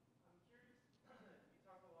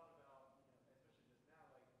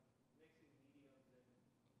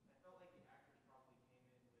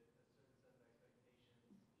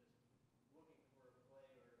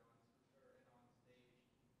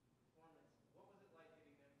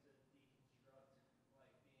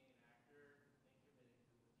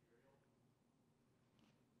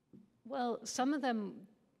 Well, some of them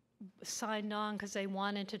signed on because they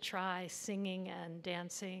wanted to try singing and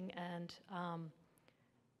dancing and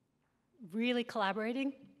really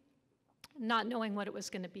collaborating, not knowing what it was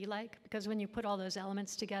going to be like, because when you put all those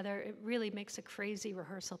elements together, it really makes a crazy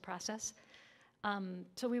rehearsal process.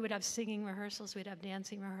 So we would have singing rehearsals, we'd have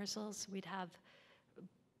dancing rehearsals, we'd have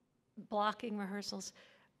blocking rehearsals.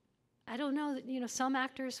 I don't know, some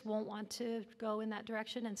actors won't want to go in that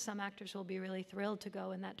direction, and some actors will be really thrilled to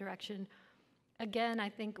go in that direction. Again, I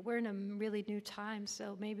think we're in a really new time,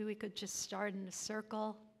 so maybe we could just start in a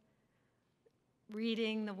circle,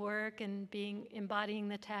 reading the work and embodying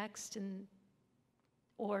the text,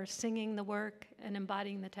 or singing the work and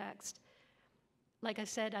embodying the text. Like I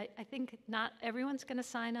said, I think not everyone's going to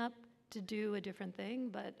sign up to do a different thing,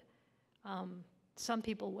 but some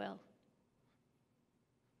people will.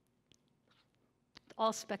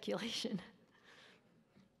 All speculation.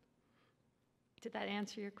 Did that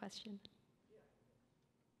answer your question?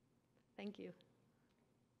 Thank you.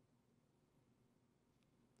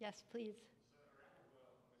 Yes, please.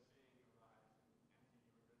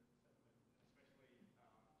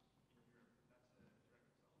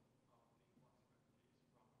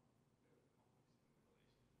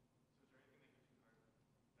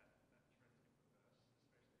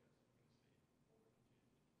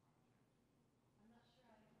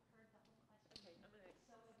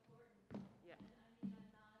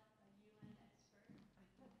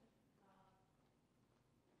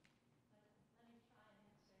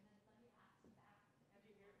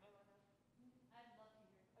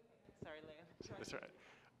 Sorry, Leah. That's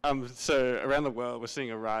right. So around the world, we're seeing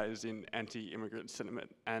a rise in anti-immigrant sentiment,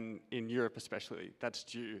 and in Europe especially, that's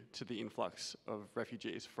due to the influx of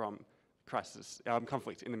refugees from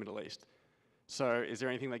conflict in the Middle East. So is there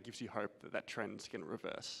anything that gives you hope that that trend's going to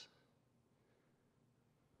reverse?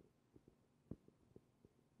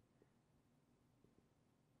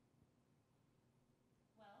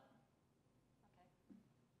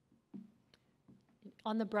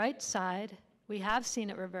 On the bright side, we have seen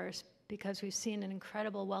it reverse because we've seen an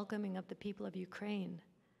incredible welcoming of the people of Ukraine.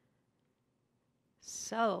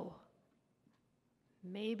 So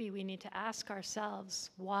maybe we need to ask ourselves,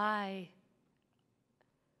 why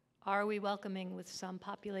are we welcoming with some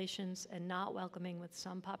populations and not welcoming with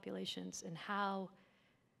some populations, and how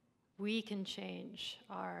we can change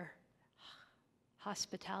our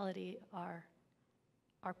hospitality, our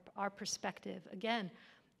perspective. Again,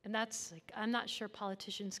 and that's like, I'm not sure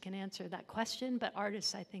politicians can answer that question, but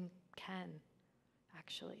artists, I think, can,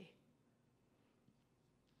 actually.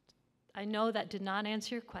 I know that did not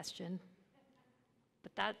answer your question,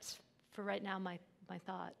 but that's, for right now, my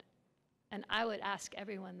thought. And I would ask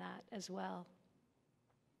everyone that as well.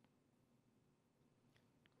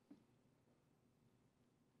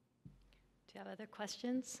 Do you have other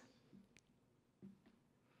questions?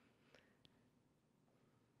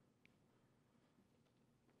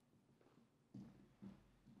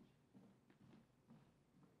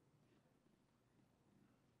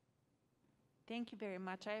 Thank you very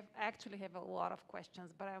much. I actually have a lot of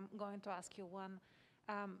questions, but I'm going to ask you one.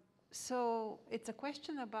 So it's a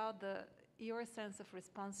question about your sense of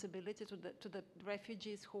responsibility to the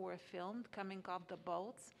refugees who were filmed coming off the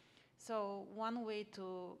boats. So one way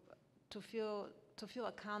to feel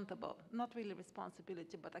accountable, not really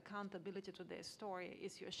responsibility, but accountability to their story,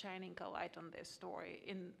 is you're shining a light on their story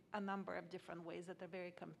in a number of different ways that are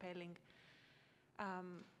very compelling.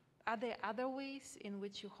 Are there other ways in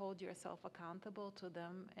which you hold yourself accountable to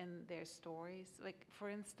them and their stories? Like, for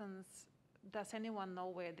instance, does anyone know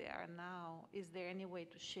where they are now? Is there any way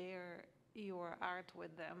to share your art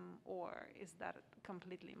with them, or is that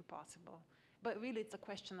completely impossible? But really, it's a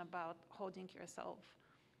question about holding yourself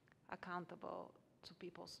accountable to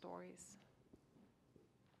people's stories.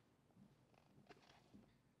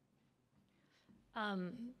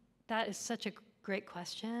 That is such a great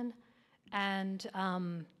question. And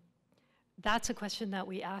that's a question that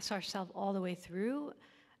we ask ourselves all the way through.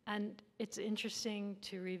 And it's interesting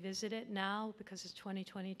to revisit it now because it's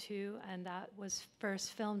 2022, and that was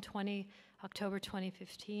first filmed October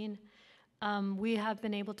 2015. We have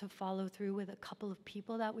been able to follow through with a couple of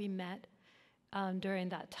people that we met during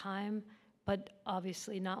that time, but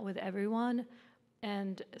obviously not with everyone.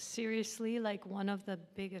 And seriously, like, one of the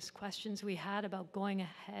biggest questions we had about going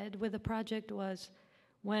ahead with the project was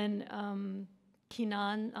when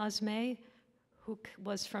Kenan Azmeh, who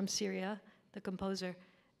was from Syria, the composer,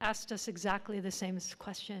 asked us exactly the same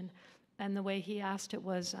question. And the way he asked it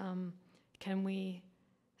was, can we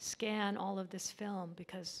scan all of this film,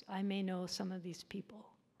 because I may know some of these people,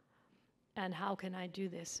 and how can I do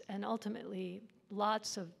this? And ultimately,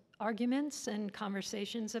 lots of arguments and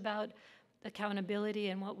conversations about accountability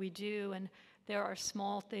and what we do. And there are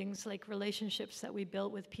small things like relationships that we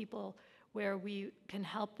built with people where we can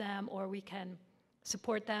help them, or we can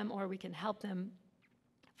support them, or we can help them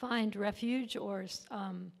find refuge or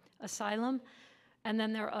asylum. And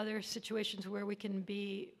then there are other situations where we can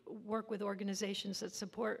work with organizations that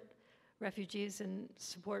support refugees and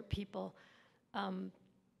support people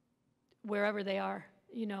wherever they are,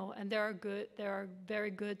 you know. And there are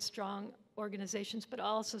very good, strong organizations, but I'll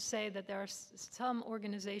also say that there are some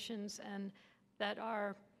organizations and that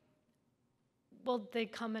are, well, they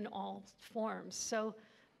come in all forms. So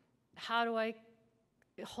how do I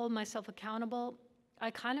hold myself accountable?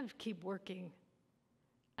 I kind of keep working,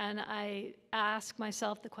 and I ask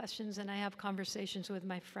myself the questions, and I have conversations with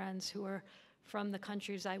my friends who are from the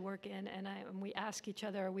countries I work in, and we ask each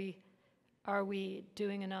other, are we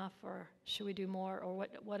doing enough, or should we do more, or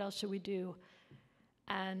what else should we do?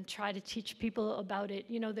 And try to teach people about it.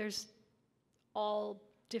 You know, there's all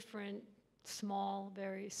different small,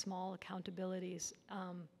 very small accountabilities,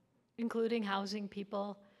 including housing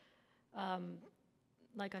people,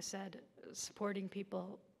 like I said, supporting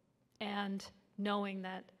people, and knowing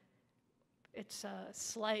that it's a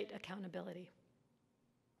slight accountability.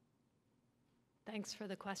 Thanks for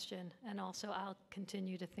the question, and also I'll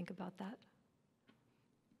continue to think about that.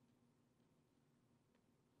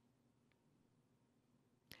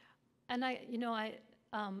 And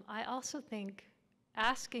I also think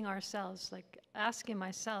asking ourselves, like asking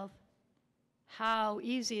myself, how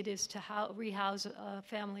easy it is to rehouse a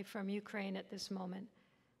family from Ukraine at this moment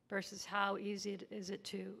versus how easy is it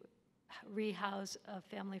to rehouse a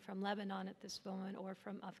family from Lebanon at this moment or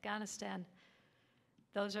from Afghanistan.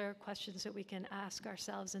 Those are questions that we can ask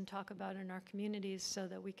ourselves and talk about in our communities so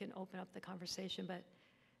that we can open up the conversation, but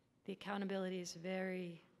the accountability is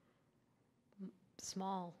very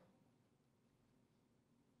small.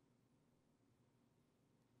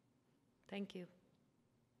 Thank you.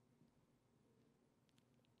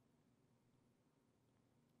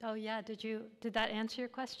 Oh yeah, did that answer your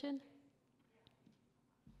question?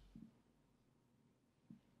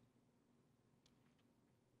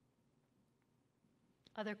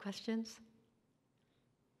 Other questions?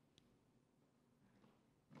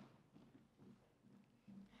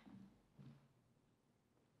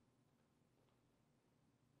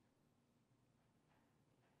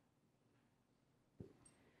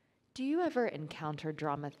 Do you ever encounter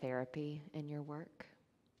drama therapy in your work?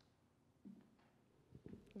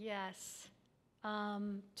 Yes.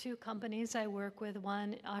 2 companies I work with,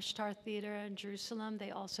 one, Ashtar Theater in Jerusalem.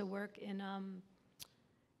 They also work in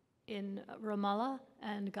Ramallah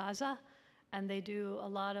and Gaza, and they do a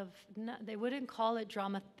lot of, they wouldn't call it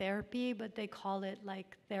drama therapy, but they call it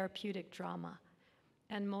like therapeutic drama.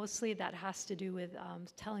 And mostly that has to do with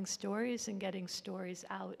telling stories and getting stories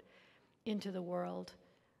out into the world.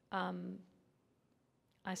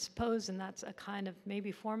 I suppose, and that's a kind of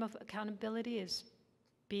maybe form of accountability, is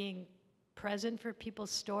being present for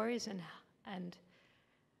people's stories and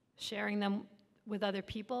sharing them with other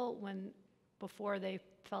people before they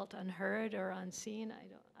felt unheard or unseen.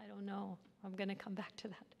 I don't know. I'm going to come back to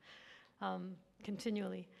that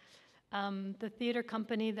continually. The theater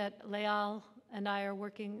company that Leal and I are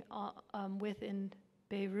working with in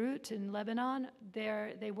Beirut in Lebanon,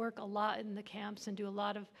 they work a lot in the camps and do a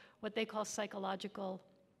lot of what they call psychological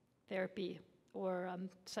therapy or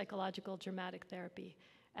psychological dramatic therapy.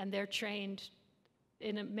 And they're trained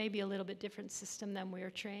in maybe a little bit different system than we're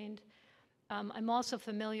trained. I'm also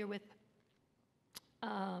familiar with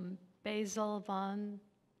Basil von,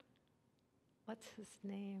 what's his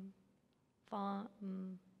name?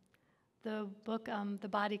 The book, The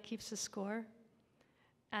Body Keeps the Score.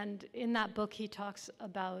 And in that book, he talks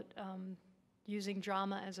about using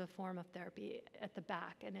drama as a form of therapy at the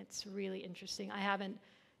back, and it's really interesting. I haven't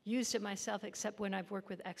used it myself except when I've worked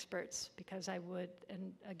with experts, because I would,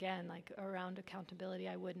 and again, like around accountability,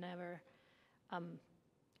 I would never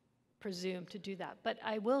presume to do that. But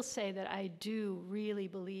I will say that I do really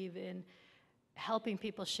believe in helping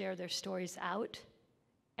people share their stories out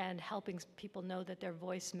and helping people know that their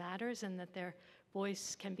voice matters and that their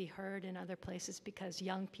voice can be heard in other places, because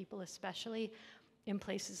young people, especially in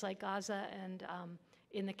places like Gaza and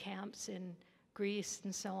in the camps in Greece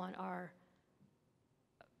and so on, are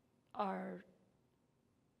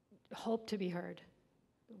hope to be heard,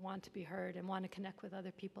 want to be heard, and want to connect with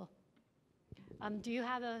other people. Do you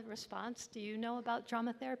have a response? Do you know about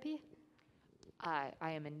drama therapy? I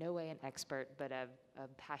am in no way an expert, but a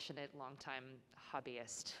passionate, longtime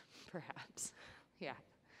hobbyist, perhaps. Yeah.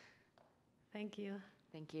 Thank you.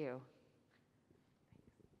 Thank you.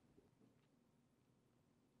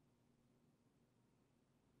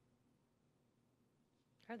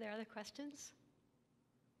 Are there other questions?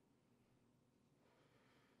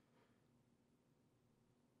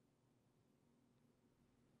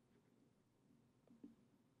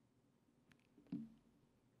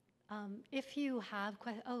 If you have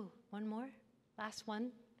one more, last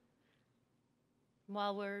one.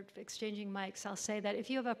 While we're exchanging mics, I'll say that if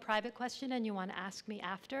you have a private question and you want to ask me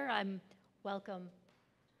after, I'm welcome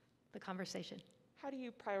the conversation. How do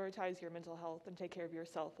you prioritize your mental health and take care of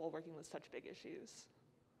yourself while working with such big issues?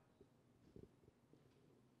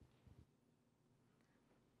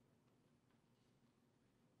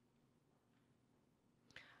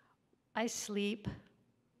 I sleep.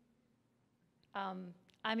 I'm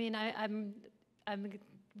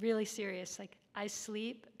really serious. Like, I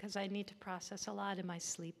sleep because I need to process a lot in my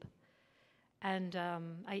sleep. And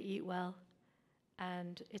I eat well.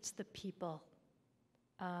 And it's the people.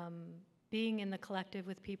 Being in the collective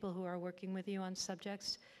with people who are working with you on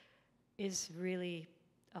subjects is really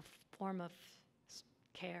a form of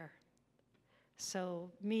care. So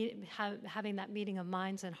having that meeting of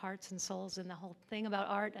minds and hearts and souls, and the whole thing about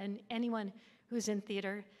art, and anyone who's in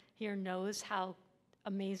theater here knows how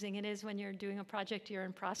amazing it is when you're doing a project, you're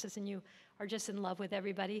in process, and you are just in love with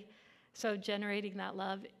everybody. So generating that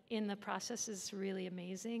love in the process is really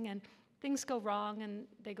amazing. And things go wrong and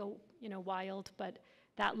they go, wild, but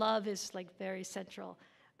that love is like very central.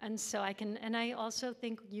 And so I also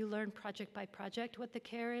think you learn project by project what the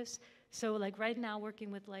care is. So like right now working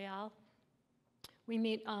with Leal, we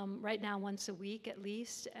meet right now once a week at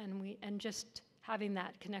least, and just having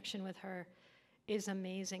that connection with her is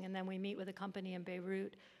amazing. And then we meet with a company in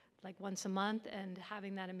Beirut like once a month, and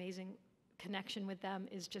having that amazing connection with them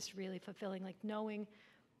is just really fulfilling, like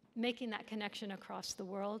making that connection across the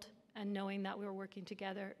world and knowing that we're working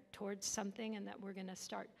together towards something and that we're going to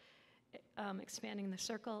start expanding the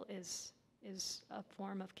circle is a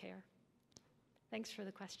form of care. Thanks for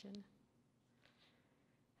the question.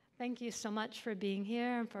 Thank you so much for being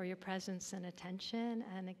here and for your presence and attention.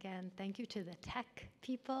 And again, thank you to the tech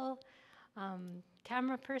people,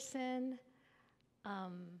 camera person,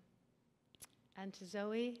 and to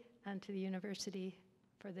Zoe and to the university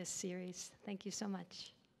for this series. Thank you so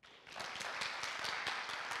much.